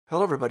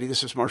Hello, everybody.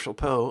 This is Marshall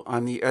Poe.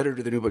 I'm the editor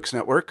of the New Books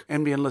Network.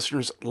 NBN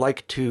listeners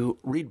like to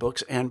read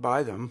books and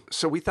buy them.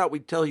 So we thought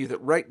we'd tell you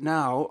that right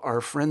now, our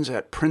friends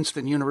at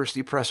Princeton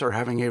University Press are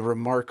having a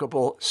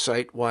remarkable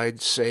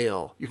site-wide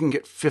sale. You can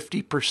get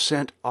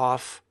 50%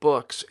 off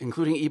books,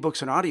 including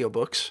ebooks and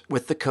audiobooks,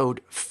 with the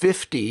code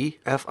 50,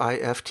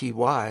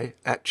 F-I-F-T-Y,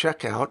 at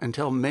checkout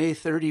until May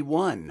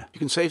 31. You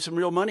can save some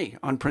real money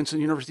on Princeton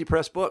University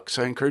Press books.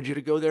 I encourage you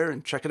to go there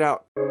and check it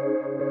out.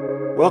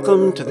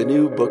 Welcome to the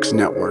New Books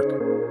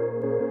Network.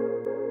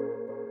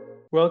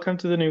 Welcome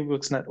to the New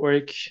Books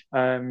Network.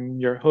 I'm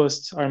your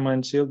host,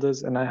 Armand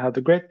Gildas, and I have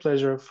the great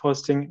pleasure of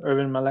hosting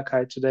Ervin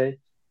Malakaj today.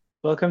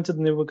 Welcome to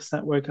the New Books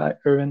Network,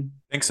 Ervin.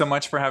 Thanks so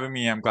much for having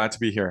me. I'm glad to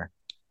be here.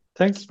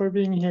 Thanks for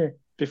being here.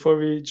 Before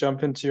we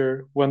jump into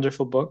your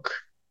wonderful book,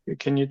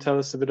 can you tell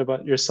us a bit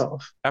about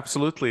yourself?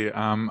 Absolutely.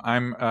 I'm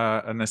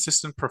an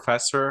assistant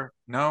professor.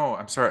 No,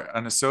 I'm sorry,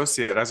 an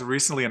associate. As of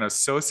recently, an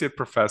associate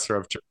professor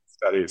of German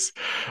studies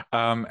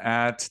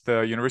at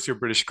the University of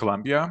British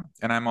Columbia.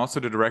 And I'm also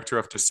the director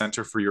of the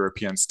Center for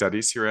European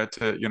Studies here at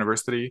the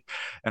university.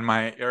 And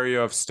my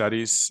area of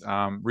studies,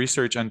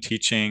 research and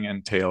teaching,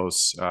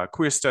 entails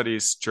queer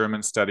studies,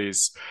 German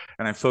studies,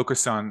 and I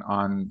focus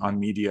on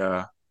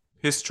media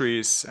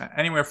histories,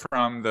 anywhere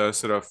from the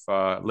sort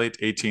of late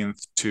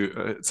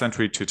 18th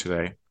century to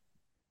today.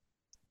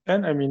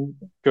 And I mean,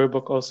 your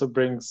book also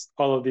brings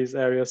all of these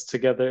areas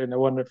together in a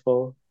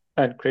wonderful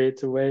and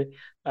creative way.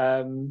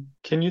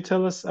 Can you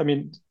tell us,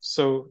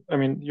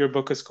 your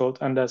book is called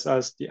Anders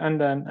as the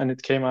Andern, and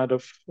it came out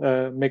of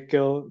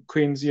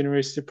McGill-Queen's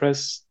University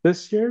Press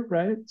this year,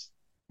 right?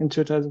 In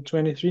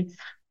 2023.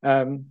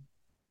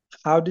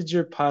 How did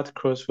your path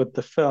cross with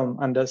the film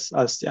Anders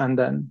as the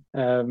Andern?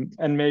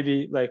 And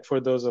maybe, like,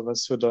 for those of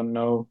us who don't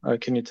know,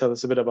 can you tell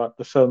us a bit about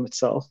the film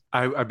itself?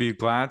 I'd be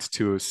glad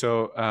to.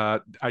 So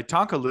I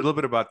talk a little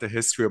bit about the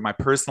history of my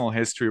personal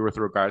history with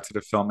regard to the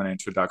film and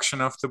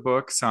introduction of the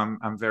book. So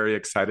I'm very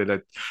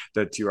excited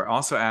that you are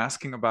also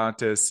asking about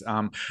this.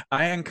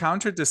 I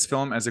encountered this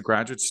film as a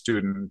graduate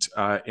student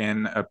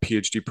in a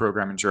PhD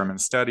program in German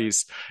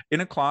studies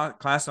in a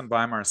class on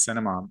Weimar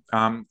cinema.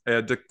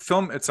 The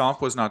film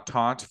itself was not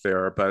taught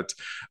there, but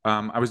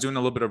I was doing a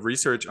little bit of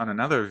research on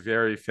another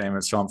very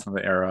famous film from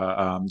the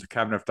era, The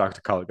Cabinet of Dr.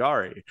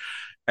 Caligari.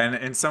 And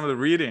in some of the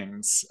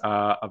readings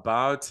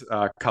about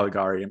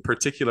Caligari, in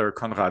particular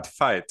Konrad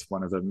Veidt,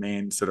 one of the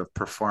main sort of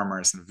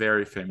performers and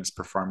very famous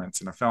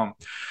performance in the film,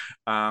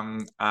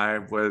 I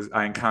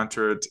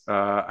encountered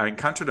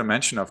a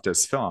mention of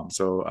this film.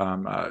 So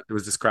it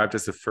was described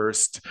as the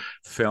first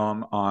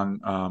film on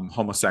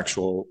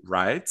homosexual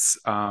rights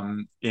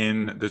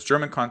in the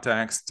German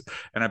context,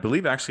 and I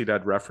believe actually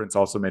that reference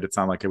also made it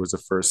sound like it was the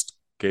first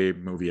gay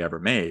movie ever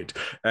made.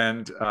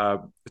 And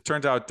it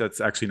turned out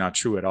that's actually not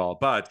true at all.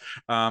 But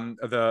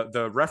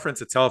the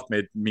reference itself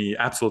made me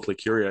absolutely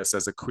curious.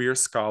 As a queer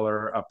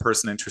scholar, a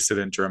person interested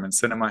in German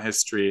cinema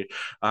history,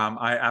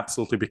 I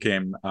absolutely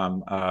became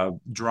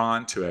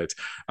drawn to it.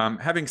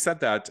 Having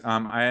said that,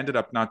 I ended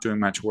up not doing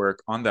much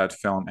work on that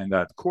film in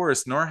that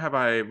course, nor have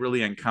I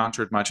really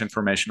encountered much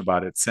information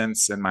about it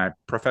since in my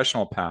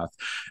professional path.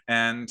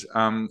 And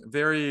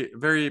very,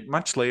 very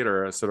much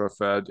later, sort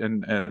of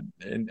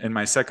in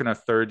my second or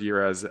third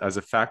year as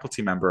a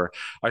faculty member,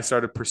 I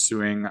started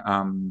pursuing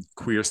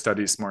queer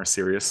studies more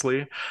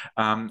seriously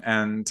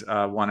and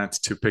wanted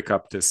to pick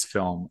up this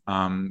film,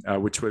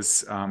 which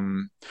was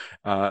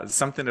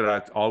something that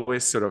I'd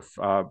always sort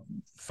of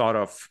thought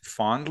of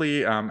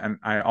fondly, and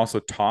I also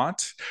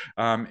taught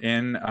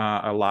in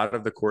a lot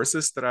of the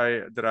courses that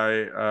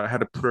I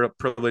had a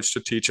privilege to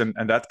teach, and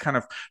that's kind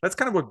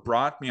of what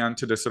brought me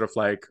onto this sort of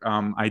like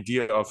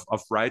idea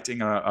of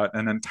writing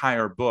an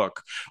entire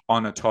book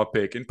on a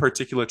topic, in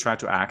particular, try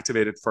to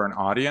activate it for an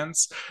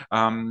audience,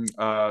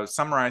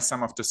 summarize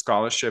some of the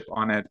scholarship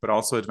on it, but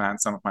also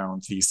advance some of my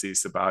own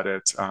theses about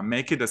it,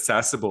 make it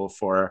accessible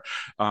for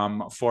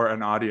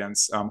an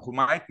audience who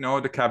might know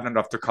the Cabinet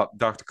of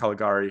Dr.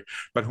 Caligari,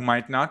 but who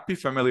might not be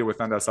familiar with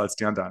Anders als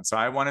die Andern. So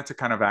I wanted to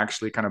kind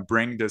of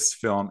bring this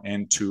film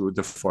into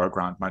the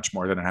foreground much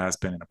more than it has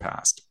been in the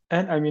past.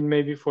 And I mean,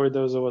 maybe for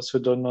those of us who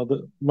don't know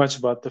much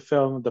about the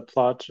film, the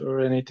plot,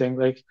 or anything,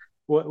 like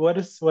what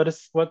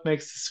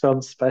makes this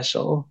film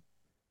special?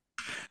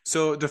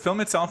 So the film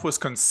itself was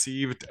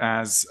conceived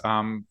as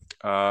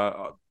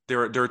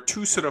there are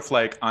two sort of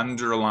like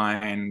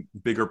underlying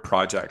bigger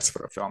projects for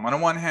the film. On the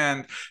one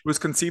hand, it was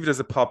conceived as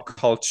a pop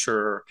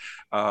culture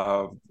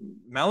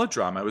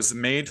melodrama. It was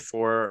made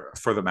for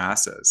the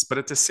masses, but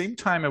at the same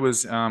time, it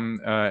was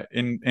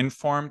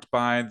informed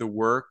by the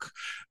work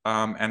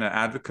and the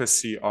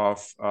advocacy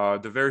of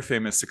the very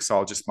famous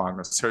sexologist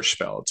Magnus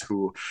Hirschfeld,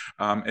 who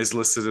is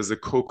listed as a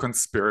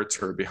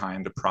co-conspirator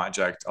behind the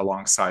project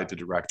alongside the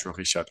director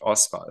Richard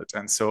Oswald.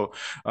 And so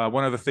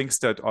one of the things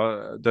that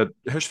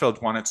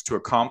Hirschfeld wanted to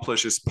accomplish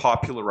is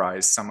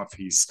popularize some of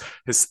his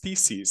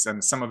theses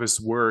and some of his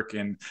work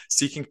in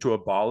seeking to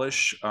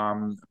abolish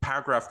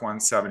paragraph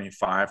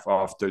 175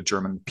 of the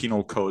German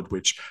Penal Code,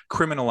 which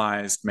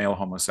criminalized male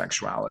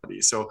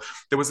homosexuality. So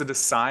there was a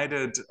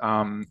decided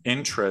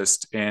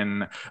interest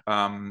in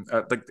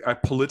like a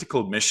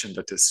political mission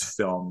that this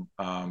film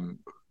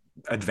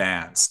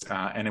advanced,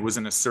 and it was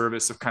in a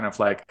service of kind of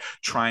like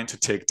trying to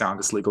take down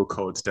this legal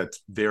code that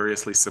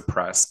variously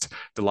suppressed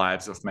the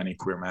lives of many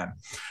queer men.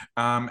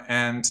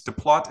 And the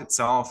plot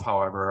itself,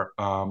 however,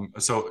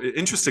 so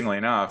interestingly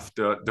enough,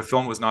 the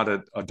film was not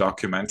a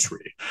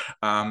documentary.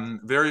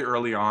 Very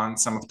early on,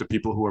 some of the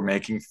people who were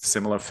making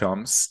similar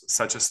films,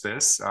 such as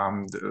this,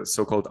 the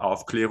so-called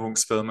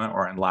Aufklärungsfilme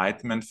or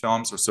enlightenment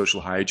films or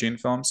social hygiene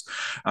films,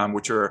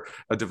 which are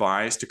a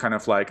device to kind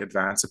of like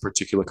advance a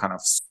particular kind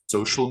of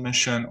social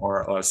mission or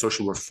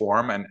social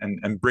reform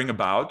and bring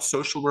about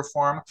social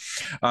reform,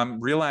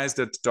 realized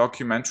that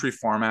documentary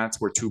formats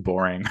were too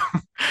boring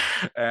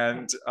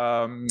and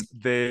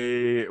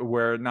they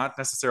were not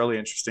necessarily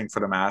interesting for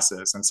the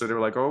masses. And so they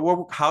were like, oh,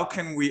 well, how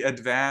can we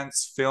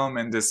advance film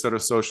in this sort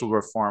of social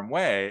reform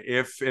way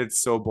if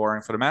it's so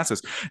boring for the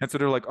masses? And so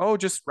they're like, oh,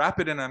 just wrap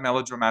it in a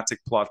melodramatic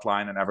plot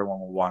line and everyone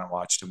will want to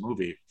watch the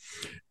movie.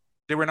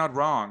 They were not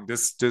wrong.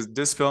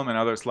 This film and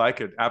others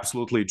like it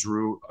absolutely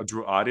drew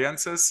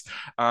audiences.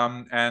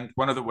 And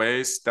one of the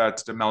ways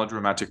that the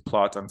melodramatic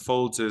plot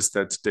unfolds is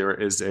that there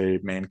is a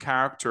main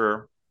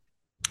character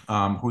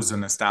who's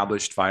an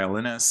established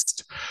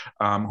violinist,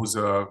 who's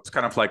a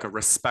kind of like a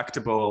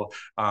respectable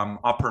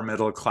upper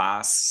middle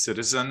class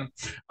citizen,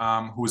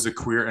 who's a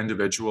queer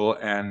individual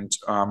and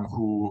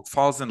who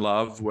falls in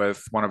love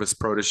with one of his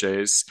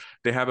proteges.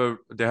 They have a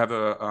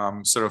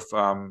sort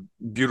of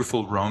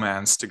beautiful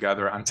romance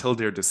together until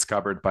they're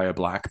discovered by a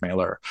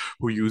blackmailer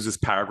who uses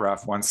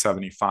paragraph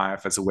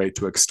 175 as a way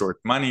to extort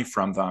money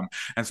from them.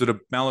 And so the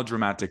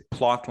melodramatic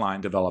plot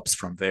line develops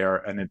from there,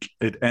 and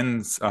it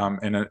ends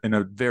in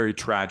a very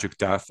tragic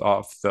death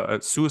of the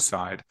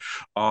suicide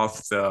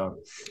of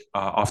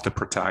the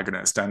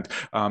protagonist. And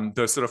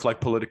the sort of like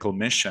political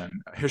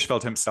mission,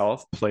 Hirschfeld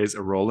himself plays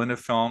a role in the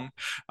film.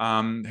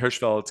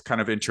 Hirschfeld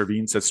kind of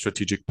intervenes at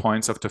strategic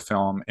points of the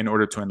film in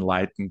order to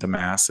enlighten the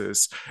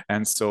masses.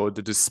 And so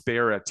the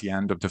despair at the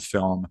end of the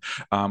film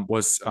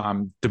was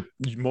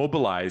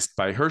mobilized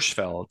by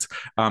Hirschfeld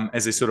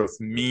as a sort of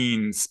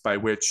means by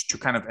which to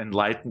kind of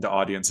enlighten the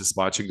audiences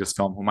watching this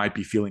film who might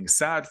be feeling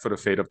sad for the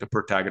fate of the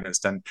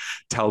protagonist and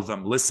tell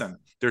them, listen,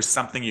 there's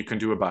something you can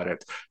do about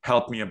it.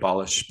 Help me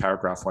abolish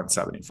paragraph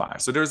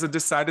 175. So there's a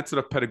decided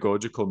sort of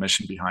pedagogical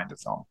mission behind the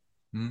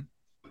film.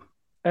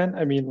 And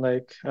I mean,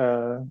 like,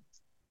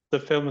 the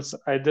film is,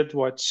 I did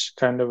watch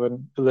kind of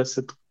an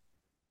illicit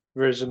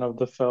version of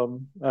the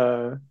film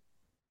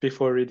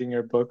before reading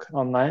your book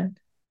online.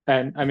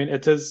 And I mean,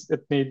 it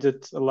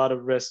needed a lot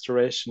of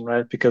restoration,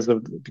 right? Because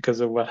of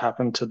what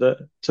happened to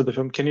the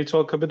film. Can you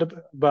talk a bit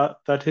about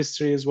that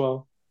history as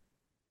well?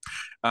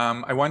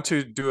 I want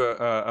to do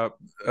a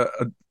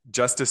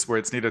justice where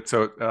it's needed.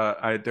 So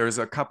there's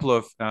a couple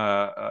of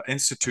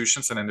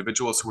institutions and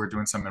individuals who are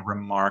doing some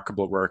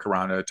remarkable work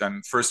around it.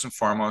 And first and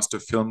foremost, the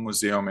Film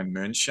Museum in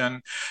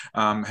München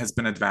has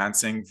been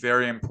advancing,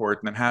 very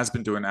important, and has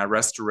been doing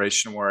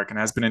restoration work and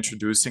has been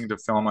introducing the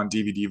film on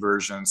DVD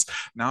versions.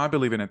 Now I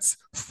believe in its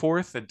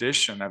fourth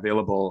edition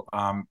available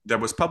that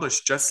was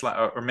published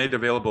or made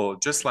available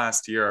just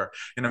last year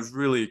in a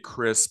really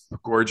crisp,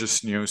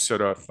 gorgeous new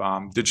sort of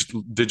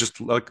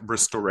digital like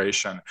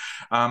restoration.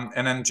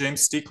 And then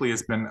James Steakley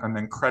has been an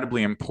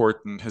incredibly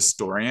important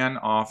historian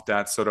of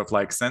that sort of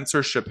like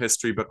censorship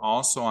history, but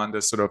also on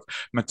the sort of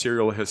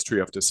material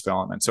history of this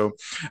film. And so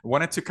I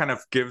wanted to kind of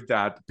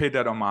pay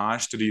that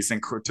homage to these,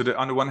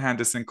 on the one hand,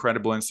 this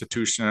incredible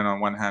institution, and on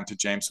one hand to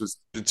James, who's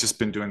just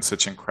been doing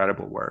such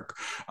incredible work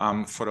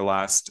for the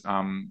last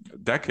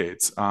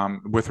decades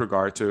with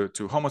regard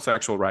to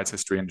homosexual rights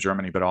history in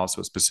Germany, but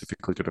also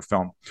specifically to the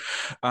film.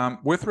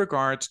 With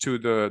regard to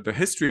the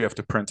history of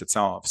the print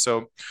itself.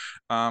 So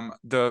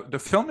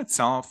the film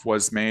itself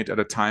was made at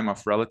a time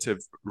of relative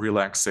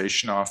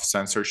relaxation of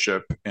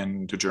censorship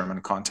in the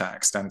German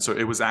context. And so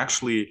it was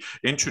actually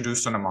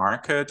introduced on the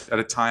market at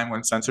a time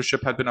when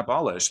censorship had been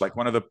abolished. Like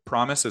one of the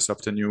promises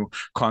of the new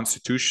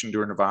constitution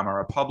during the Weimar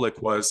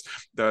Republic was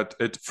that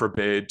it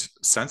forbade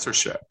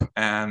censorship.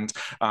 And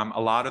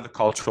a lot of the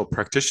cultural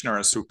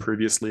practitioners who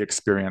previously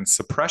experienced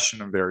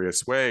suppression in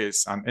various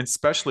ways,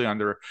 especially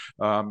under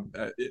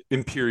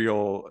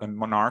imperial and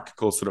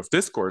monarchical sort of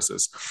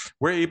discourses,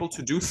 were able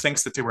to do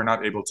things that they were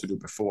not able to do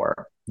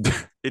before.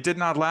 It did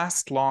not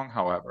last long,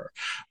 however.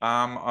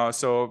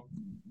 So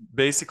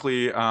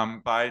basically,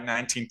 by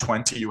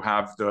 1920, you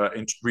have the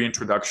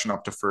reintroduction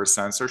of the first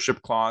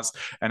censorship clause,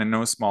 and in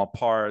no small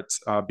part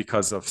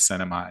because of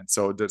cinema. And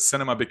so the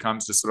cinema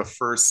becomes the sort of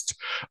first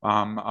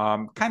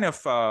kind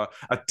of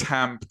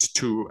attempt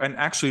to, and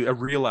actually a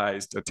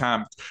realized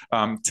attempt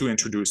to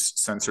introduce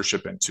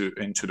censorship into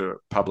the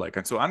public.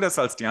 And so Anders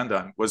als die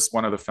Andern was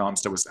one of the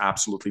films that was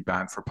absolutely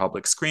banned for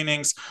public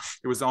screenings.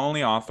 It was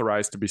only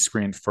authorized to be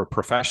screened for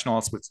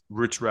professionals,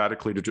 which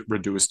radically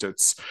reduced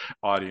its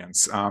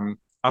audience.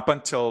 Up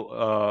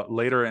until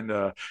later in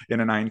the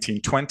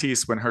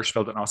 1920s, when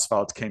Hirschfeld and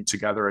Oswald came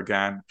together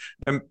again,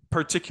 in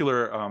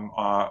particular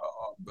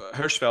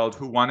Hirschfeld,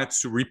 who wanted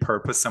to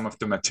repurpose some of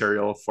the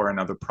material for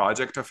another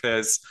project of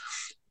his,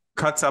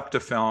 cuts up the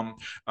film,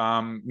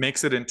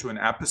 makes it into an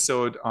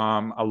episode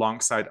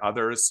alongside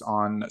others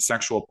on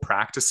sexual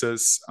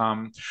practices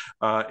in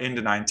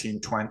the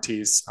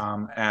 1920s.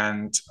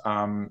 And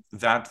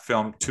that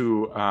film,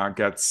 too,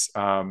 gets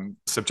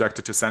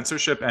subjected to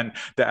censorship. And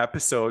the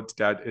episode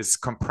that is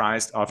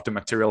comprised of the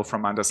material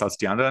from Anders als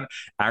die Andern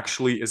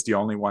actually is the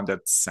only one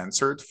that's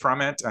censored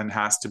from it and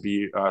has to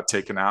be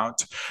taken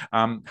out.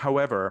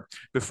 However,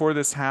 before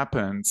this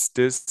happens,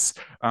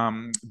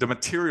 the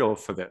material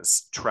for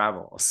this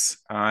travels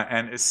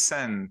and is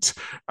sent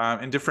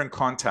in different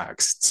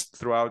contexts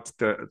throughout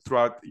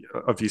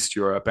of East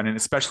Europe, and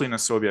especially in a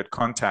Soviet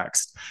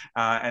context.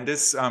 And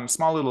this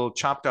small little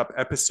chopped up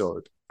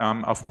episode,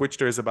 of which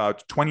there's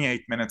about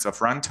 28 minutes of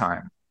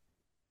runtime,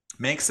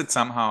 makes it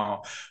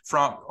somehow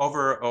from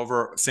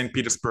over St.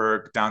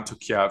 Petersburg down to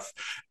Kiev,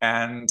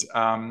 and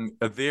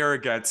there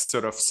gets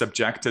sort of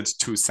subjected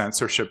to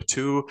censorship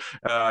too.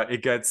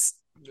 It gets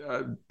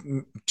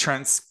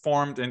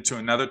transformed into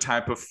another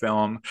type of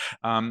film,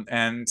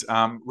 and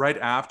right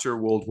after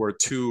World War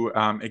II,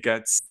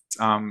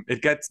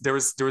 there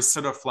was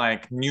sort of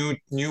like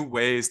new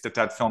ways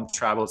that film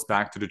travels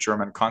back to the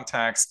German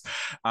context,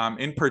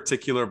 in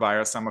particular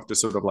via some of the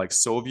sort of like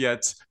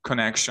Soviet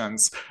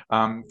connections,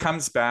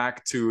 comes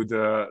back to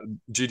the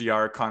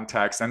GDR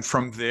context, and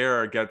from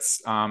there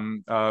gets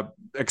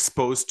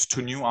exposed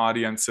to new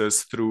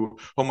audiences through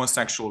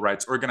homosexual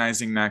rights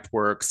organizing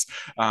networks,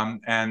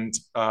 and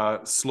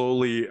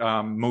slowly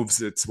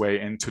moves its way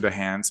into the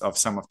hands of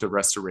some of the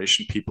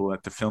restoration people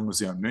at the Film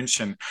Museum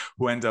München,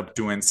 who end up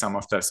doing some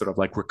of the sort of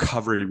like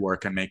recovery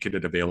work and making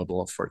it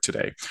available for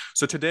today.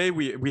 So today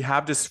we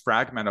have this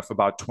fragment of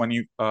about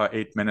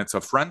 28 minutes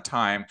of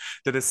runtime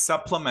that is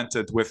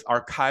supplemented with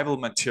archival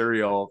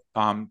material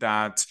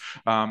that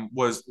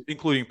was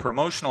including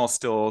promotional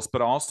stills,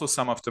 but also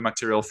some of the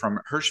material from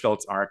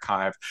Hirschfeld's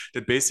archive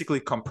that basically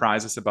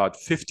comprises about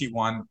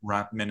 51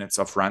 minutes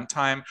of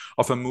runtime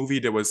of a movie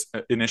that was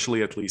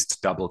initially at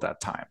least double that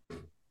time.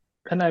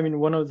 And I mean,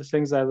 one of the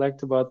things I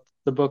liked about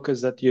the book is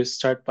that you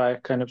start by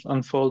kind of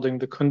unfolding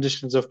the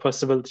conditions of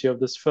possibility of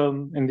this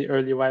film in the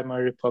early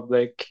Weimar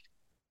Republic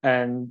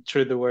and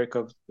through the work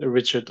of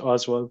Richard, I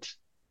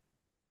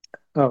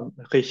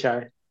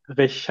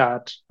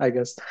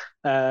guess.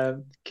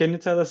 Can you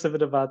tell us a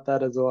bit about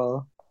that as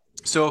well?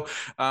 So,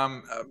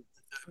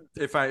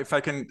 if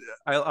I can,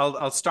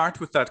 I'll start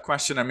with that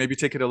question and maybe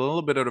take it a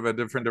little bit out of a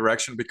different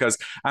direction, because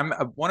I'm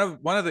one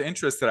of the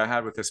interests that I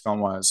had with this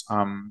film was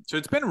so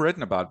it's been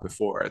written about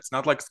before. It's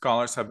not like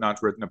scholars have not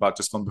written about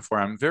this film before.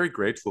 I'm very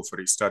grateful for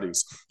these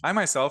studies. I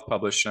myself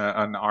published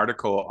an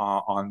article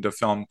on the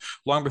film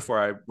long before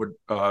I would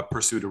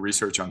pursue the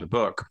research on the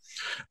book.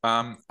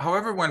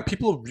 However, when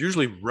people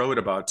usually wrote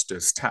about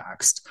this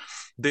text,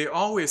 they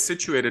always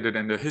situated it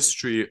in the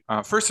history,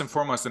 first and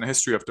foremost, in the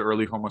history of the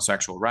early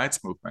homosexual rights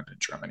movement in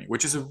Germany,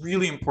 which is a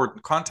really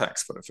important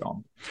context for the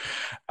film.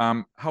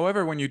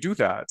 However, when you do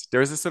that,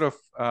 there's a sort of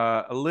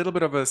a little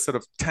bit of a sort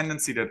of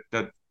tendency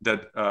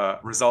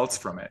that results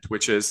from it,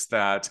 which is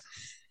that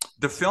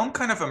the film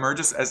kind of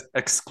emerges as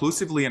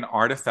exclusively an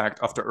artifact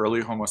of the early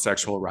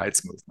homosexual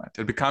rights movement.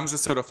 It becomes a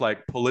sort of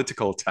like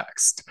political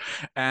text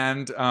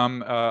and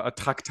a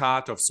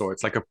tractate of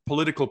sorts, like a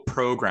political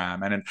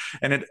program, and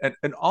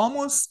it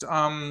almost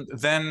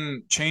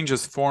then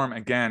changes form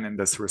again in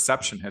this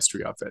reception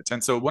history of it.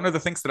 And so one of the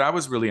things that I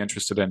was really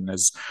interested in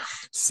is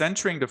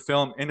centering the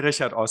film in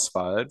Richard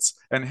Oswald's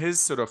and his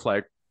sort of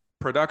like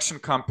production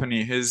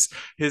company, his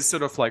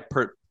sort of like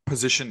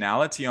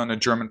positionality on the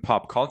German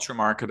pop culture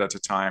market at the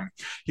time.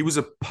 He was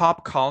a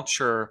pop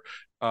culture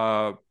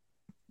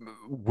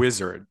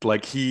wizard.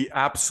 Like, he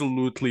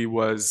absolutely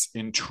was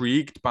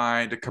intrigued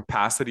by the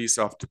capacities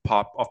of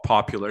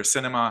popular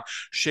cinema,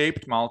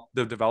 shaped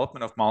the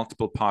development of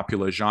multiple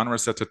popular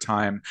genres at the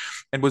time,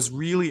 and was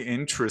really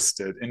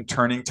interested in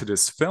turning to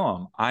this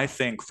film, I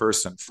think,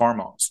 first and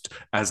foremost,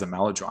 as a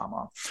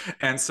melodrama.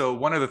 And so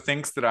one of the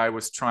things that I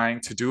was trying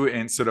to do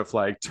in sort of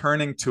like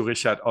turning to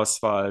Richard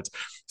Oswald,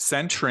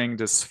 centering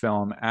this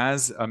film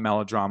as a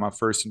melodrama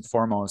first and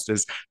foremost,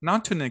 is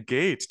not to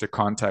negate the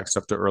context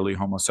of the early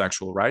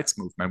homosexual rights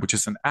movement, which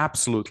is an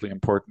absolutely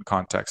important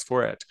context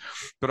for it,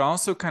 but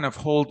also kind of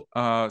hold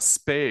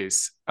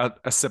space,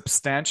 a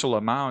substantial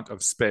amount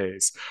of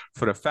space,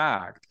 for the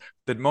fact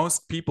that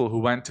most people who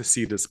went to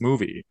see this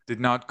movie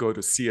did not go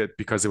to see it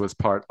because it was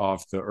part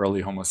of the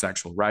early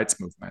homosexual rights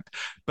movement,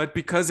 but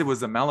because it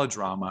was a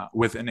melodrama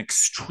with an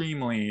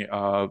extremely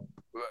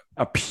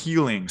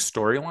appealing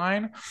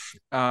storyline,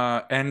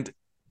 and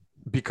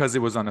because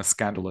it was on a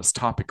scandalous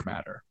topic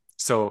matter.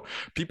 So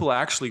people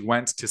actually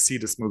went to see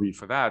this movie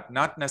for that,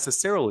 not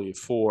necessarily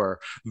for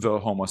the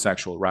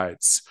homosexual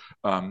rights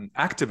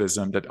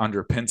activism that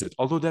underpins it,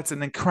 although that's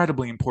an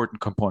incredibly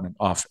important component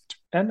of it.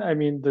 And I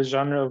mean, the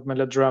genre of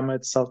melodrama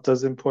itself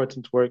does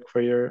important work for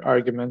your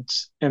argument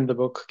in the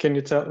book. Can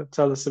you tell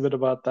us a bit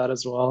about that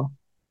as well?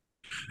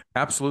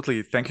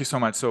 Absolutely. Thank you so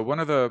much. So one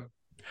of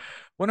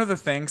the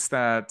things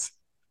that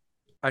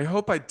I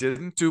hope I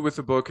didn't do with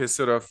the book is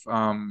sort of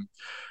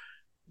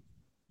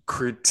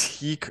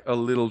critique a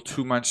little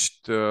too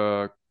much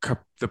the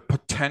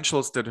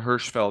potentials that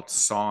Hirschfeld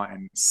saw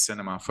in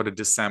cinema for the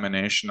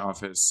dissemination of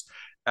his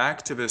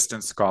activist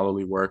and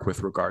scholarly work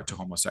with regard to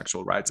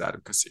homosexual rights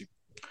advocacy.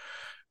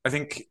 I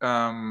think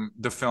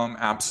the film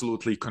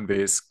absolutely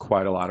conveys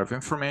quite a lot of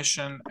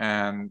information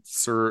and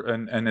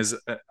is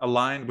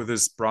aligned with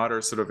his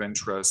broader sort of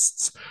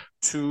interests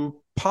to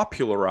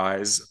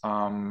popularize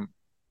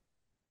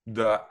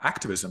the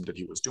activism that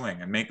he was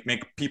doing and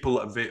make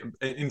people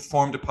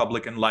inform the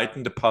public,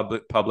 enlighten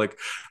the public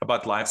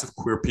about lives of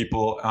queer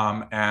people,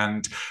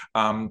 and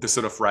the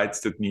sort of rights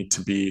that need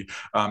to be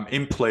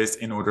in place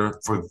in order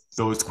for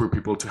those queer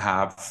people to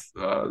have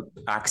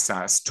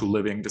access to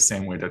living the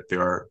same way that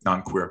their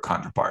non-queer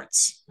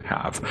counterparts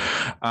have.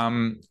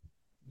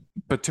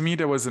 But to me,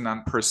 there was an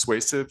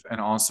unpersuasive and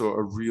also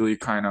a really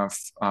kind of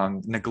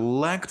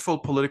neglectful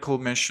political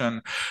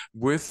mission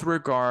with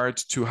regard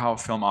to how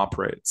film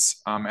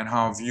operates, and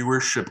how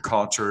viewership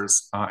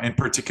cultures, in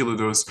particular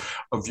those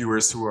of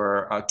viewers who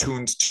are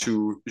tuned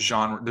to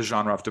the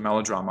genre of the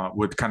melodrama,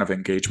 would kind of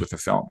engage with the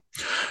film.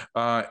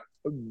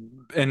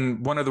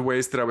 And one of the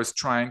ways that I was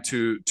trying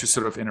to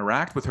sort of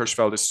interact with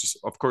Hirschfeld is just,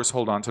 of course,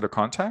 hold on to the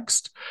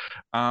context,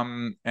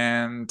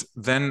 and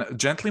then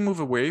gently move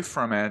away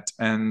from it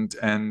and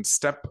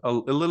step a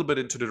little bit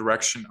into the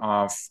direction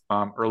of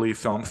early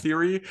film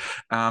theory,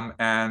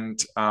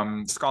 and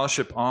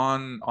scholarship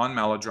on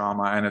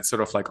melodrama and its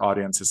sort of like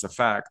audiences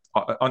effect,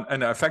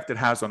 and the effect it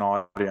has on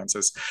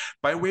audiences,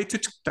 by way to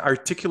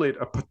articulate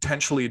a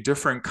potentially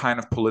different kind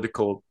of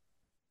political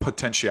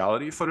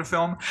potentiality for the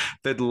film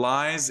that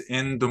lies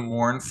in the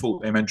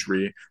mournful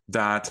imagery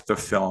that the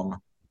film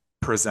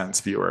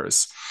presents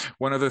viewers.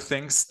 One of the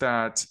things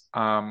that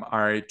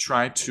I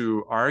try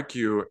to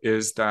argue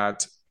is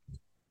that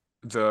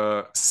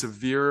the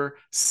severe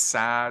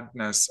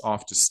sadness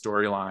of the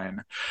storyline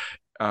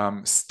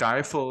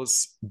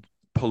stifles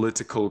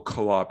political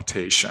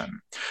co-optation.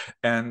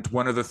 And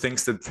one of the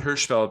things that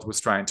Hirschfeld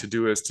was trying to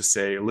do is to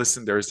say,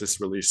 listen, there's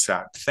this really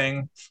sad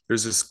thing.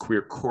 There's this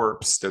queer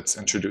corpse that's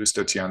introduced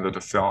at the end of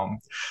the film.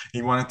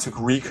 He wanted to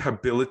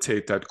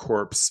rehabilitate that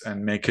corpse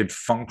and make it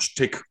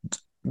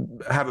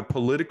have a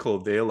political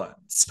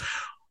valence,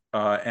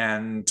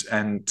 and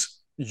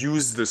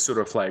use the sort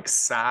of like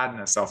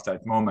sadness of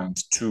that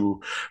moment to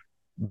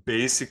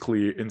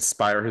basically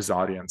inspire his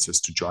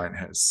audiences to join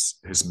his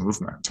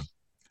movement.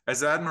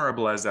 As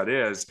admirable as that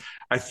is,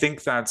 I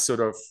think that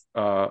sort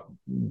of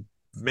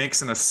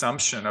makes an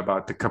assumption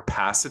about the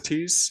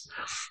capacities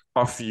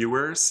of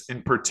viewers,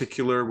 in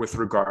particular with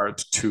regard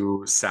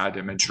to sad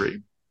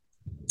imagery.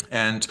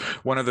 And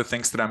one of the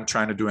things that I'm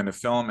trying to do in the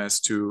film is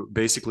to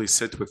basically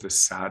sit with this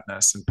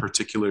sadness, in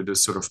particular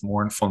this sort of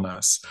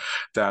mournfulness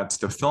that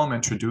the film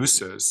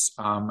introduces,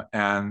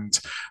 and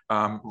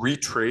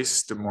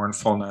retrace the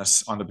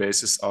mournfulness on the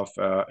basis of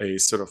a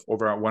sort of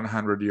over a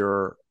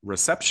 100-year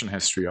reception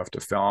history of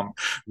the film,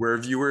 where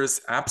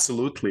viewers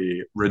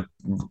absolutely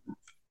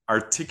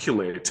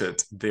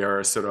articulated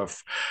their sort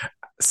of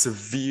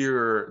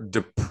severe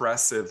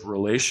depressive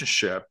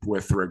relationship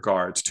with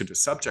regard to the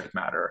subject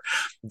matter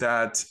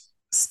that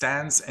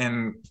stands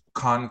in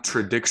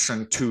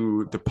contradiction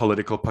to the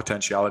political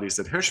potentialities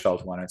that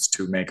Hirschfeld wanted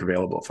to make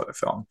available for the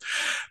film.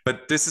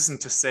 But this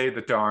isn't to say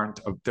that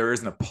there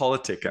isn't a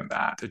politic in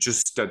that. It's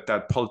just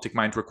that politic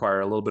might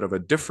require a little bit of a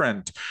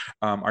different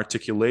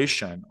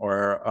articulation,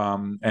 or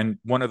and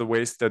one of the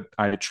ways that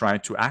I try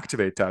to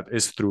activate that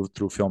is through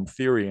film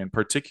theory, in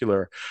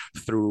particular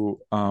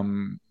through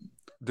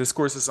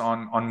discourses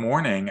on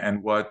mourning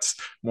and what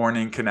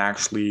mourning can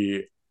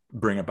actually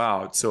bring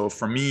about. So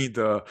for me,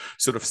 the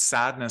sort of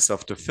sadness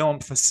of the film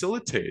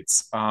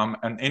facilitates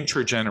an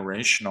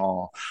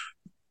intergenerational,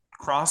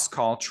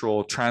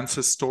 cross-cultural,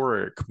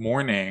 transhistoric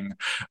mourning,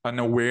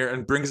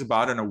 and brings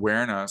about an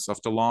awareness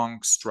of the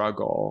long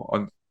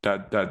struggle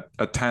that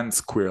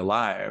attends queer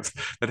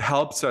life, that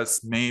helps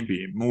us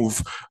maybe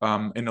move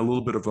in a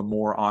little bit of a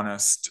more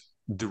honest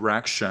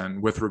direction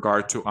with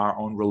regard to our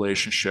own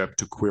relationship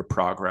to queer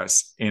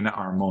progress in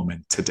our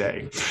moment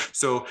today.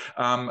 So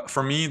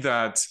for me,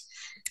 that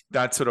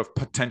sort of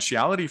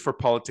potentiality for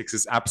politics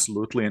is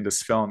absolutely in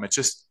this film. It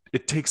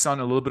takes on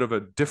a little bit of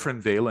a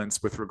different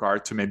valence with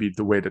regard to maybe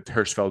the way that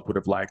Hirschfeld would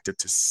have liked it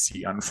to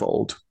see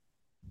unfold.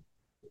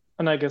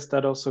 And I guess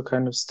that also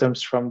kind of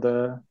stems from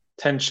the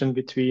tension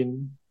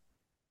between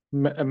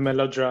a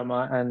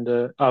melodrama and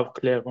a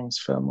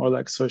Aufklärungsfilm, or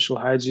like social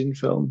hygiene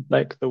film,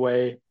 like the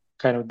way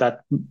I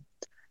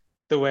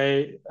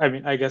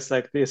guess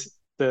like this,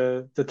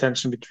 the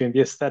tension between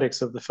the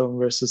aesthetics of the film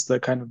versus the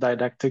kind of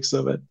didactics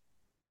of it.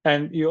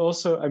 And you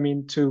also, I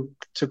mean, to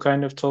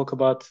kind of talk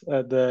about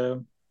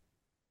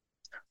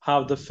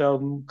how the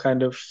film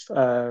kind of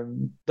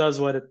does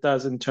what it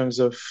does in terms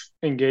of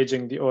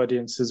engaging the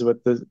audiences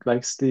with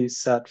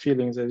these sad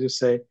feelings, as you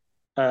say.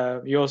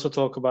 You also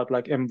talk about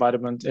like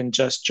embodiment and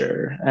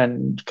gesture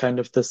and kind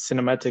of the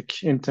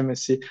cinematic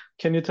intimacy.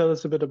 Can you tell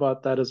us a bit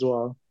about that as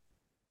well?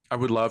 I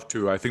would love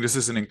to. I think this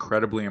is an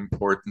incredibly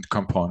important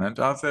component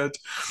of it.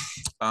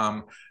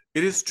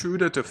 It is true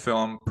that the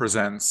film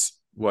presents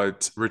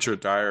what Richard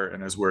Dyer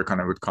in his work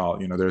kind of would call,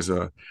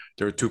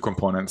 there are two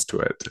components to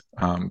it.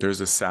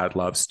 There's a sad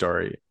love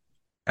story,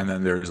 and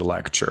then there's a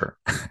lecture.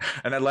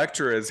 And that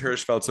lecture is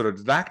Hirschfeld's sort of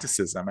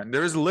didacticism. And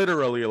there's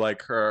literally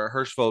like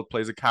Hirschfeld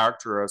plays a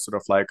character, a sort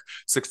of like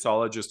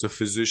sexologist, a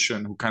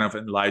physician who kind of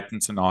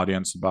enlightens an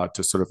audience about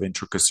the sort of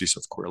intricacies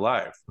of queer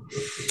life.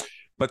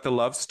 But the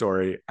love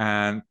story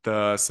and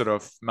the sort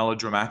of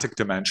melodramatic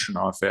dimension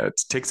of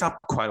it takes up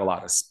quite a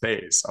lot of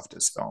space of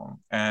this film.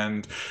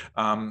 And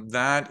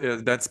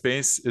that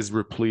space is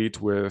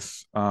replete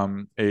with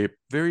a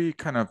very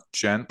kind of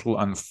gentle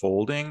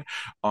unfolding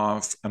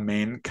of a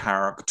main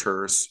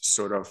character's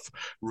sort of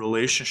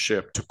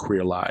relationship to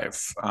queer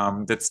life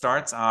that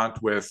starts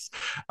out with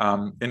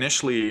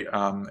initially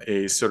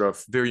a sort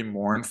of very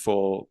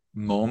mournful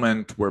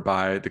moment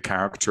whereby the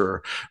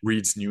character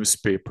reads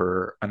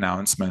newspaper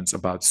announcements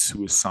about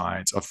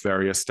suicides of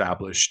very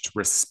established,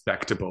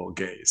 respectable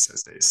gays,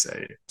 as they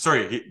say.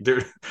 Sorry,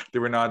 they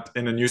were not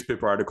in the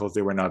newspaper articles.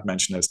 They were not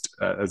mentioned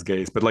as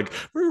gays, but like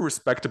very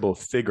respectable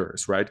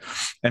figures, right?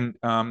 And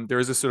there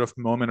is a sort of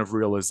moment of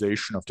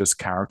realization of this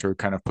character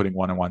kind of putting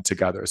one and one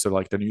together. So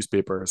like the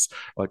newspapers,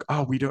 like,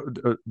 oh, we don't.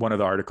 One of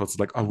the articles is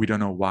like, oh, we don't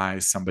know why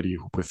somebody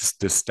with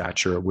this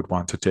stature would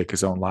want to take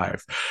his own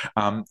life.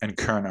 And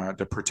Kerner,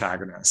 the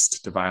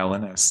protagonist, the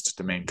violinist,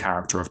 the main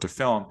character of the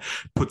film,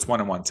 puts one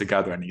and one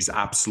together, and he's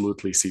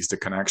absolutely sees the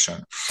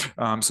connection.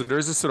 So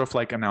there's a sort of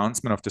like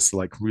announcement of this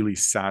like really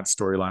sad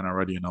storyline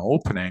already in the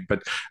opening,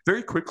 but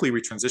very quickly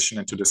we transition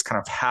into this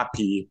kind of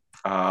happy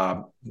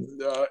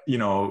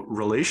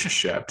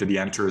relationship that he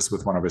enters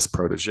with one of his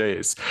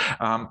proteges.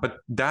 But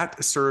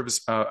that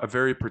serves a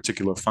very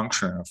particular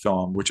function in a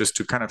film, which is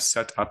to kind of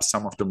set up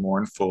some of the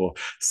mournful,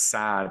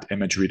 sad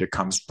imagery that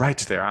comes right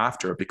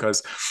thereafter,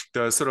 because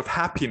the sort of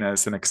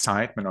happiness and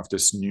excitement of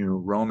this new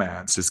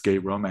romance, this gay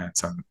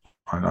romance on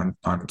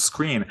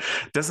screen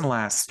doesn't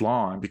last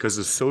long, because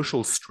the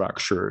social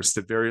structures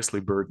that variously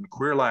burden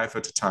queer life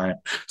at the time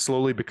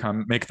slowly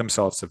make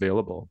themselves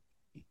available.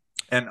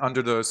 And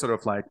under the sort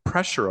of like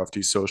pressure of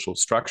these social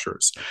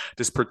structures,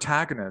 this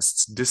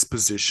protagonist's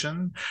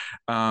disposition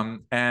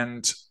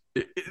and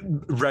it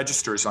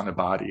registers on the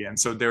body. And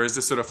so there is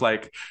this sort of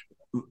like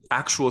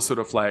actual sort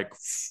of like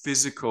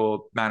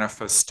physical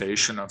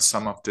manifestation of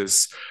some of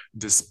this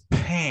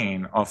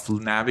pain of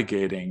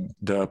navigating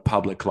the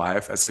public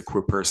life as a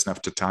queer person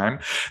of the time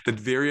that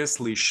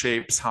variously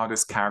shapes how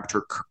this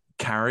character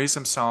carries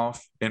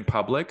himself in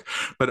public,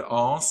 but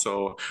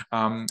also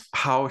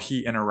how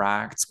he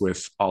interacts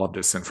with all of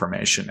this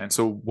information. And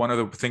so one of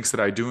the things that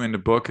I do in the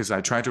book is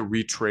I try to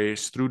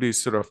retrace through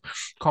these sort of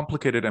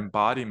complicated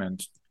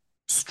embodiment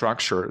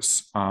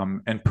structures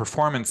and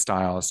performance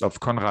styles of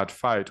Konrad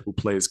Veit, who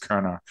plays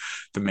Kerner,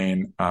 the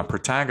main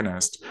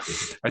protagonist.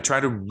 I try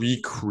to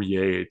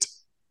recreate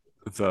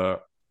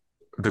the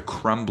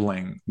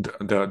crumbling,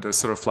 the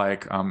sort of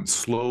like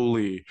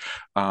slowly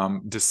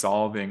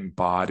dissolving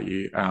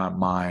body,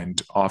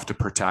 mind of the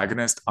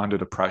protagonist under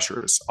the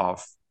pressures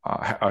of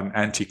an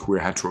anti-queer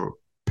hetero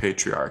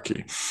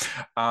patriarchy.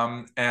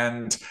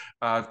 And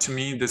to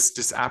me,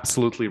 this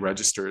absolutely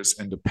registers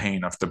in the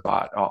pain of the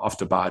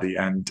body,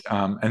 and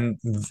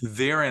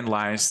therein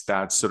lies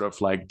that sort of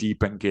like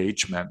deep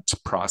engagement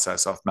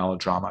process of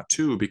melodrama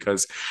too,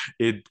 because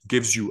it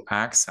gives you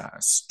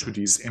access to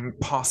these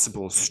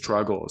impossible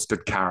struggles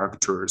that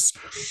characters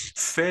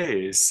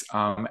face,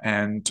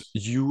 and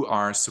you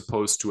are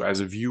supposed to, as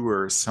a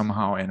viewer,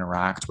 somehow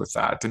interact with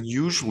that. And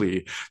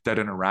usually that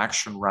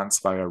interaction runs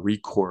via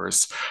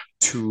recourse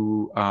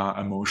to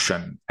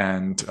emotion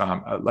and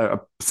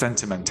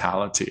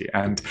sentimentality.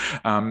 And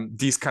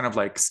these kind of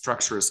like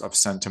structures of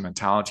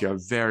sentimentality are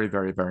very,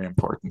 very, very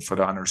important for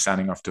the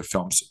understanding of the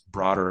film's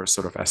broader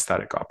sort of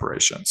aesthetic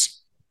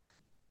operations.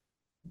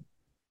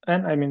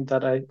 And I mean,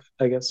 that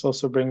I guess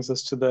also brings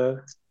us to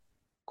the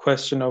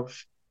question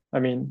of,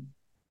 I mean,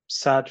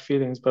 sad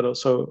feelings, but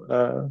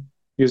also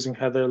using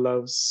Heather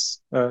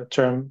Love's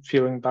term,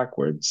 feeling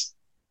backwards.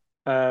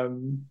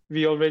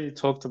 We already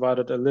talked about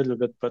it a little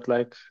bit, but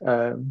like,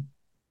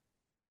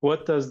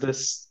 what does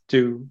this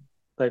do?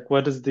 Like,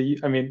 what is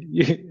I mean,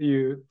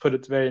 you put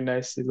it very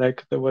nicely,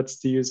 like what's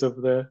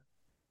the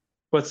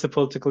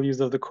political use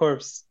of the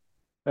corpse?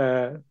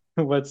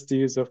 What's the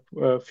use of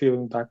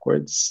feeling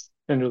backwards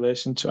in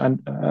relation to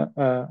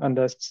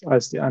Anders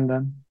as the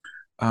Andern?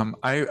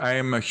 I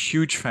am a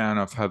huge fan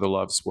of Heather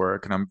Love's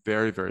work, and I'm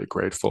very, very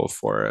grateful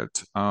for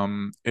it.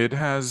 It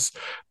has,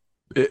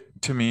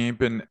 to me,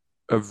 been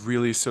a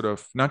really sort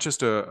of not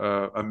just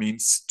a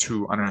means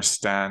to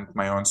understand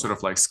my own sort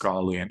of like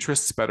scholarly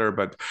interests better,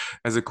 but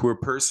as a queer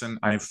person,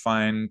 I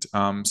find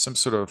some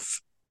sort of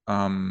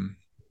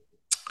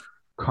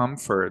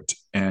comfort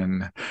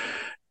in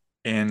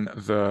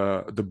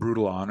the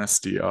brutal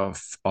honesty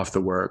of the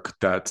work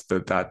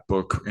that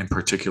book in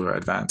particular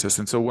advances.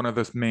 And so one of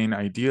the main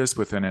ideas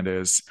within it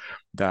is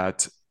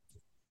that,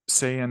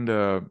 say in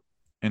the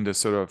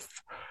sort of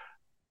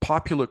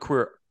popular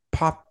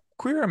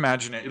queer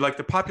imagination, like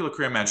the popular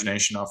queer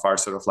imagination of our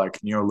sort of like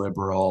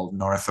neoliberal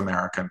North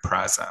American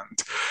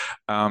present,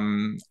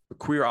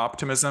 queer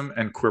optimism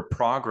and queer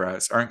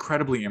progress are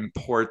incredibly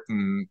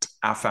important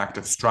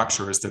affective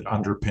structures that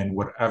underpin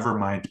whatever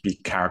might be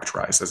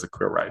characterized as a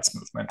queer rights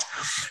movement,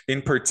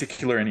 in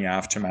particular in the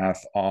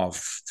aftermath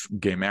of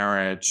gay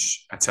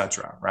marriage,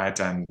 etc. Right?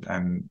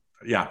 And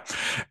yeah,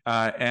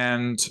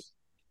 and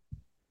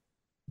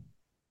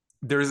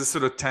there is a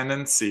sort of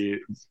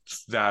tendency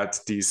that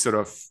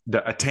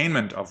the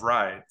attainment of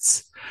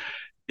rights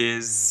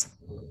is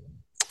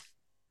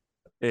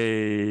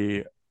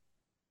a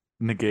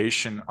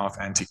negation of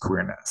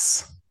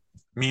anti-queerness,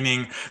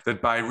 meaning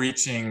that by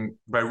reaching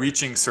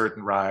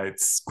certain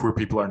rights, queer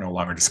people are no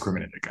longer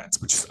discriminated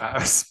against, which is,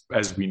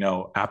 as we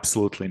know,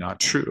 absolutely not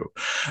true.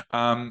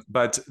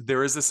 But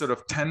there is a sort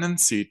of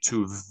tendency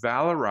to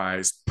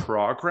valorize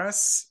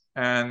progress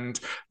and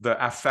the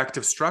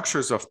affective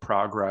structures of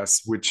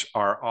progress, which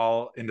are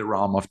all in the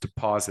realm of the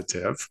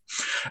positive,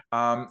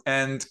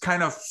 and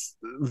kind of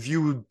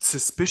view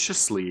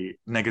suspiciously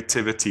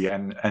negativity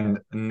and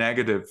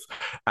negative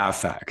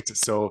affect.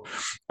 So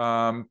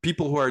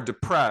people who are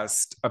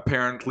depressed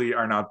apparently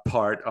are not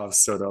part of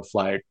sort of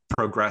like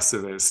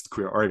progressivist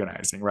queer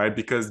organizing, right?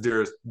 Because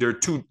they're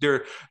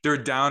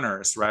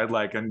downers, right?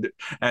 Like and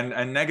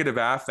negative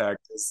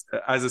affect is,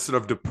 as a sort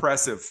of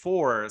depressive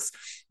force,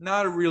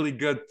 not a really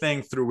good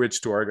thing through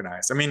which to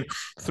organize. I mean,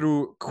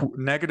 through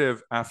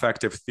negative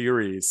affective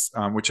theories,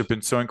 which have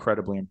been so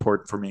incredibly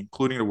important for me,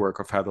 including the work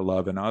of Heather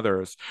Love and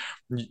others,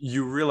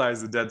 you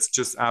realize that that's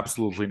just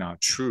absolutely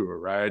not true,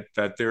 right?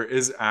 That there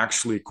is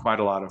actually quite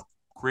a lot of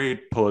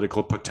great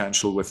political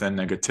potential within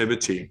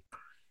negativity.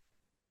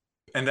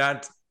 And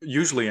that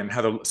usually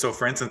so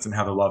for instance, in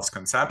Heather Love's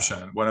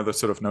conception, one of the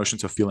sort of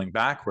notions of feeling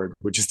backward,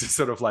 which is this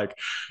sort of like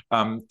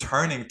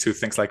turning to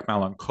things like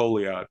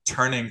melancholia,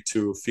 turning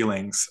to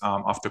feelings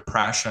of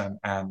depression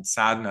and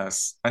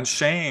sadness and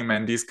shame,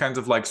 and these kinds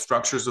of like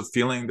structures of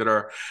feeling that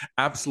are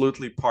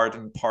absolutely part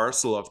and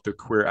parcel of the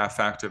queer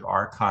affective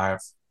archive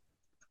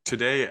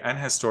today and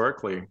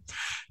historically,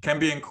 can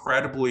be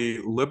incredibly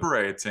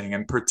liberating,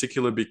 in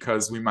particular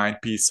because we might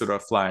be sort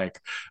of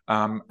like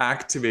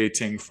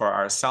activating for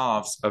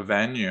ourselves a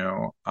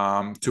venue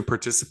to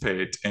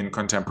participate in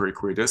contemporary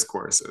queer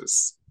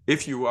discourses.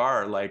 If you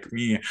are, like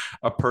me,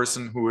 a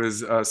person who is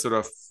sort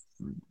of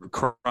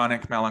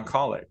chronic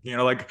melancholic,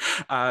 like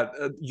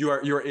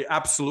you're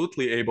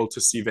absolutely able to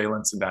see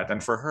valence in that.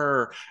 And for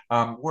her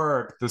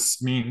work,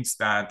 this means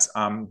that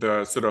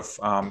the sort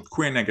of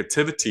queer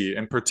negativity,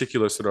 in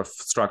particular sort of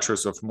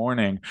structures of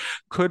mourning,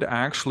 could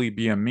actually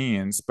be a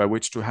means by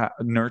which to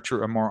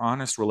nurture a more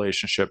honest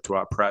relationship to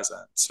our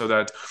present, so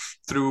that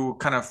through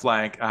kind of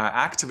like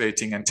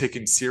activating and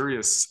taking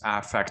serious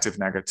affective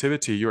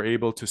negativity, you're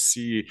able to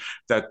see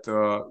that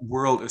the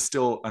world is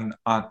still an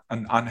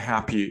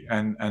unhappy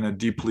and a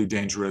deeply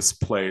dangerous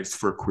place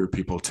for queer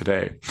people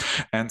today.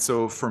 And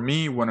so for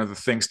me, one of the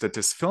things that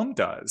this film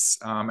does,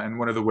 and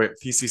one of the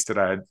theses that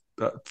I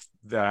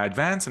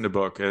advance in the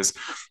book, is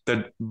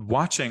that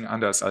watching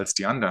Anders als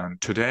die Andern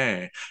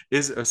today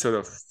is a sort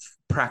of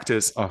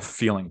practice of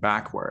feeling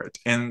backward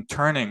and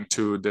turning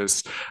to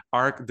this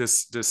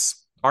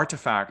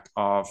artifact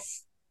of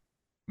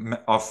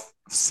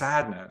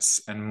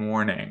sadness and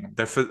mourning.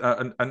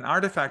 An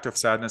artifact of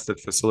sadness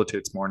that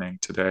facilitates mourning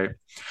today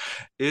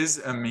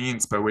is a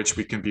means by which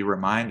we can be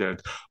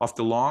reminded of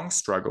the long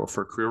struggle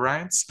for queer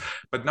rights,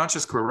 but not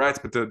just queer rights,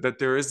 but that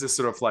there is this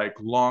sort of like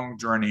long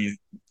journey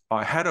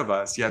ahead of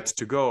us yet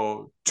to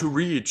go to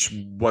reach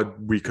what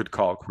we could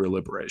call queer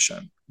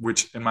liberation,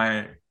 which in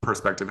my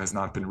perspective has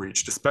not been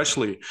reached,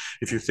 especially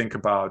if you think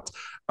about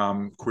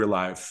queer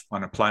life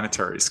on a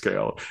planetary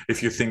scale.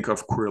 If you think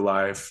of queer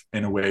life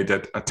in a way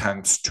that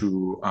attempts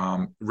to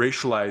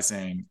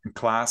racializing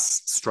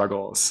class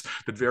struggles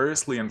that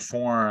variously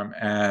inform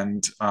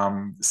and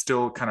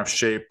still kind of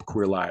shape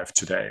queer life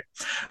today,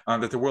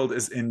 that the world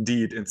is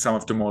indeed in some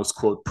of the most,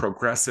 quote,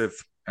 progressive,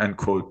 end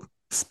quote,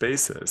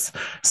 spaces,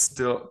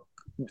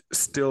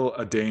 still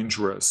a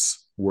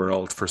dangerous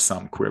world for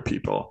some queer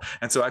people.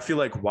 And so I feel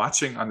like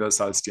watching Anders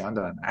als die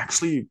Andern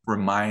actually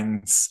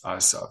reminds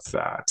us of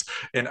that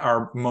in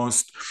our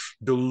most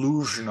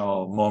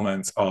delusional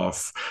moments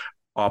of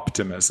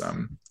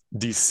optimism.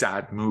 These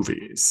sad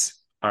movies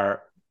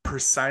are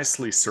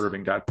precisely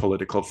serving that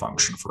political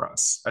function for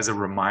us as a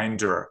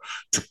reminder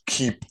to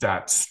keep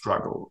that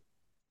struggle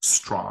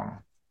strong.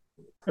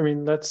 I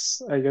mean,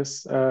 let's, I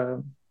guess,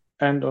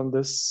 end on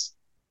this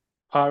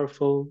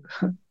powerful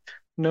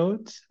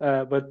note.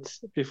 But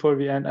before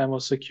we end, I'm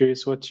also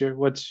curious what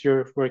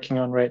you're working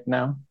on right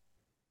now.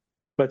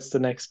 What's the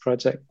next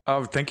project?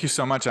 Oh, thank you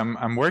so much.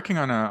 I'm working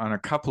on a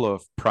couple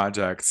of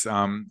projects.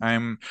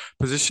 I'm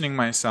positioning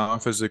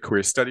myself as a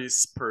queer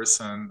studies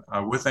person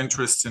with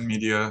interests in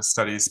media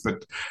studies,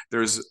 but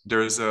there's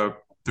a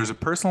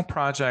personal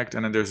project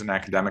and then there's an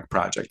academic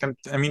project. And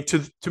I mean,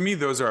 to me,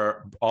 those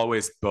are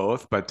always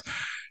both, but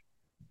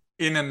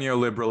in a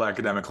neoliberal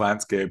academic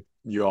landscape,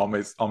 you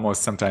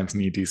almost sometimes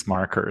need these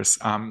markers.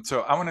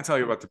 So I want to tell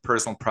you about the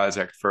personal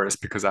project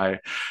first, because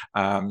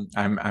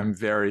I'm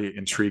very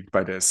intrigued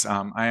by this.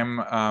 I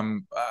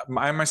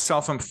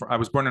myself I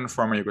was born in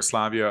former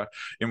Yugoslavia,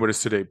 in what is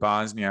today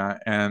Bosnia,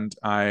 and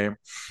I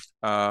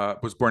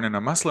was born in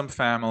a Muslim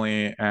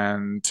family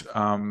and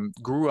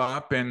grew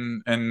up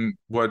in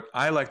what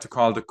I like to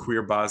call the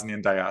queer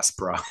Bosnian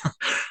diaspora.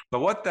 But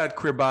what that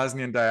queer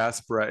Bosnian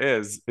diaspora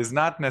is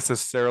not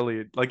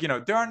necessarily like,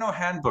 there are no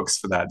handbooks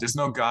for that. There's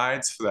no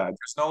guides for that.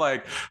 There's no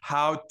like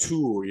how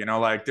to,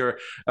 like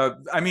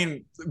I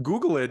mean,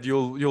 Google it,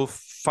 you'll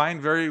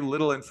find very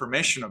little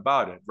information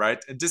about it,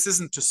 right? And this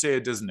isn't to say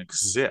it doesn't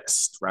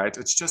exist, right?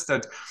 It's just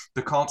that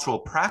the cultural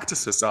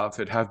practices of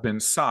it have been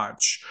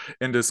such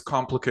in this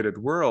complicated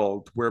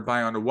world,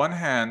 whereby on the one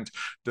hand,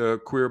 the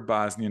queer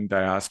Bosnian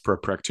diaspora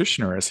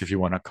practitioners, if you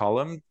want to call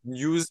them,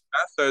 use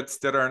methods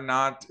that are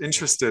not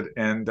interested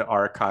in the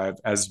archive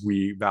as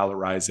we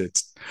valorize it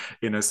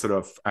in a sort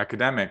of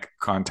academic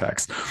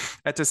context.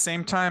 At the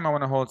same time, I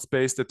want to hold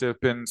space that there have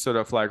been sort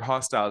of like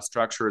hostile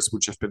structures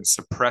which have been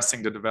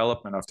suppressing the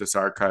development of this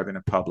archive in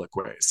a public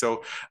way.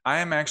 So I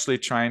am actually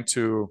trying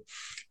to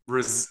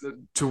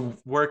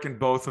work in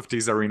both of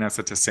these arenas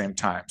at the same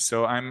time.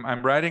 So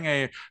I'm writing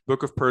a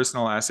book of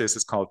personal essays.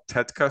 It's called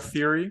Tetka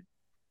Theory,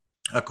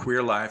 A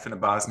Queer Life in a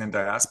Bosnian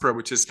Diaspora,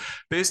 which is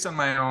based on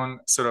my own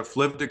sort of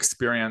lived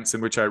experience,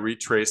 in which I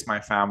retrace my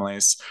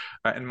family's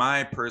and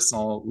my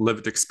personal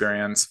lived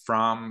experience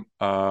from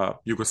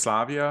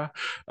Yugoslavia,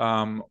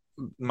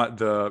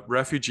 the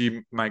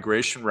refugee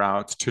migration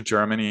route to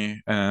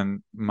Germany,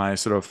 and my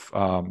sort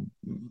of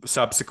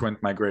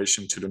subsequent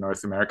migration to the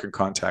North American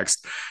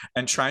context,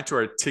 and trying to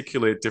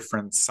articulate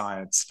different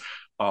sides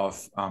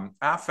of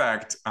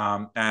affect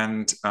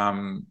and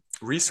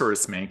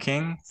resource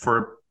making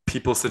for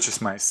people such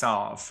as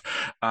myself,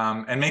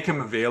 and make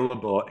them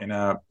available in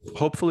a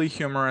hopefully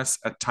humorous,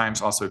 at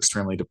times also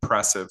extremely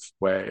depressive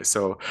way.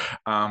 So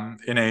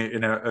in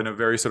a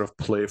very sort of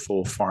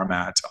playful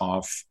format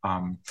of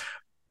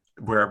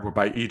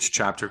whereby each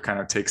chapter kind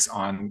of takes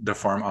on the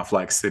form of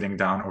like sitting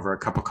down over a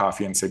cup of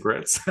coffee and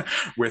cigarettes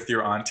with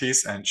your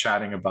aunties and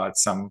chatting about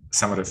some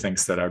of the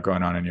things that are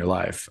going on in your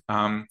life.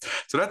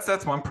 So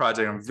that's one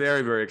project. I'm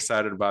very, very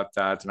excited about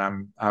that,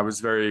 and I was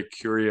very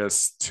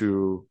curious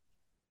to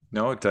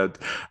note that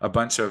a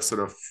bunch of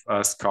sort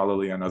of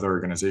scholarly and other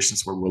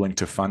organizations were willing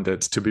to fund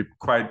it. To be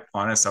quite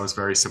honest, I was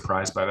very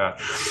surprised by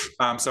that.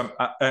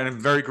 And I'm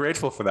very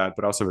grateful for that,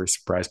 but also very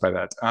surprised by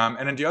that.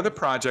 And then the other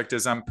project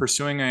is I'm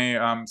pursuing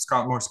a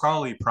more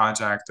scholarly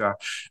project,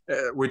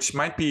 which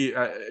might be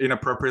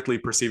inappropriately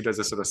perceived as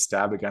a sort of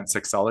stab against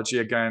sexology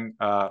again.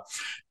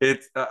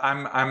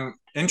 I'm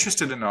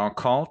interested in the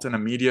occult and a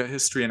media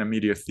history and a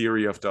media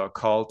theory of the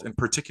occult, in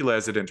particular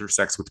as it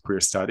intersects with queer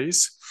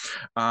studies.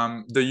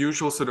 The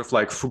usual sort of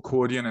like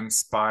Foucauldian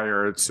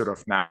inspired sort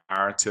of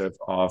narrative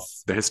of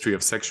the history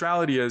of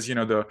sexuality is,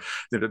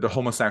 the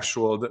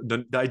homosexual,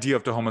 the idea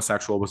of the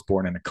homosexual was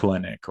born in a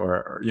clinic,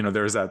 or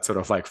there's that sort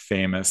of like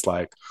famous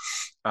like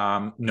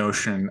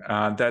notion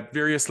that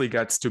variously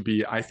gets to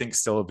be, I think,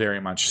 still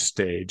very much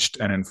staged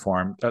and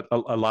informed.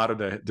 A lot of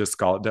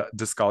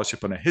the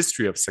scholarship on the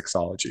history of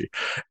sexology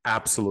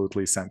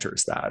absolutely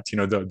centers that,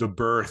 the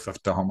birth of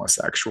the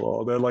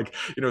homosexual. They're like,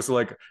 so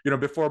like,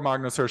 before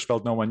Magnus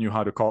Hirschfeld, no one knew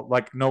how to call,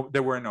 like, no,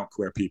 there were no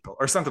queer people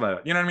or something like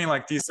that. You know what I mean?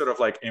 Like these sort of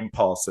like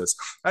impulses.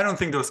 I don't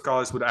think those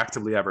scholars would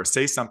actively ever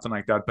say something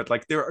like that, but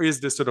like there is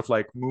this sort of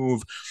like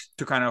move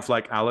to kind of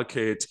like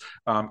allocate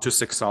to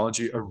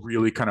sexology a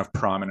really kind of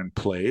prominent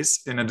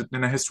place in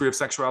a history of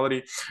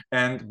sexuality.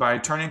 And by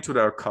turning to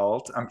the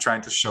occult, I'm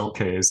trying to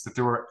showcase that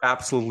there were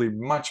absolutely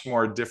much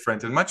more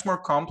different and much more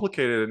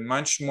complicated and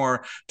much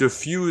more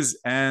diffuse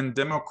and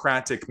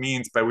democratic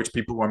means by which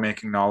people were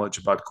making knowledge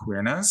about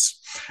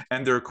queerness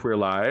and their queer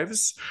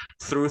lives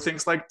through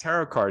things like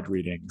tarot card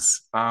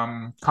readings,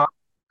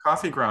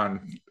 coffee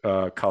ground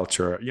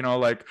culture,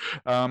 like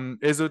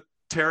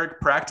esoteric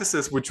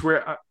practices, which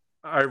were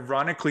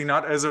ironically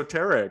not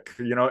esoteric,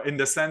 in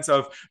the sense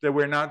of that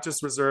we're not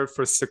just reserved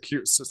for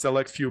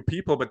select few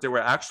people, but they were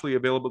actually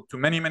available to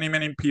many, many,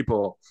 many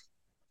people.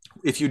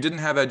 If you didn't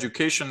have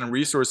education and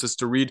resources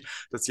to read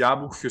das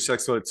Jahrbuch für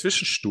sexuelle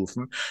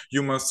Zwischenstufen,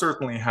 you most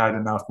certainly had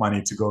enough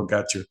money to go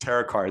get your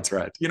tarot cards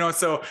read.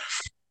 So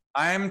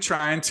I'm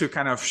trying to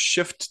kind of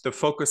shift the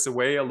focus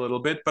away a little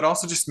bit, but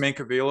also just make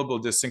available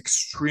this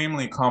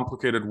extremely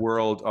complicated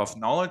world of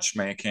knowledge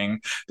making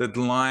that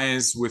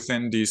lies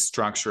within these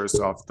structures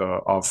of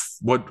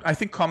what I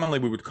think commonly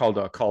we would call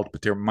the occult,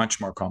 but they're much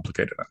more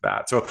complicated than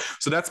that.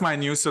 So that's my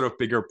new sort of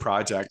bigger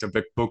project, a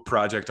big book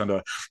project on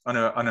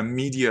a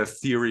media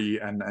theory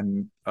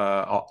and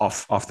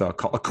of the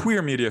occult, a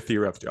queer media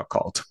theory of the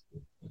occult.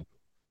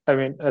 I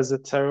mean, as a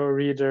tarot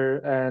reader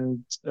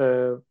and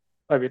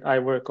I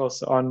work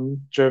also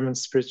on German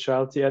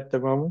spirituality at the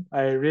moment.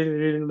 I really,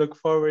 really look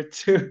forward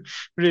to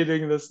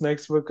reading this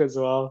next book as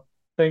well.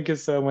 Thank you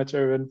so much,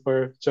 Ervin,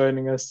 for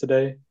joining us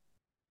today.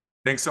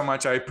 Thanks so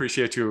much. I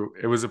appreciate you.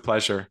 It was a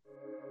pleasure.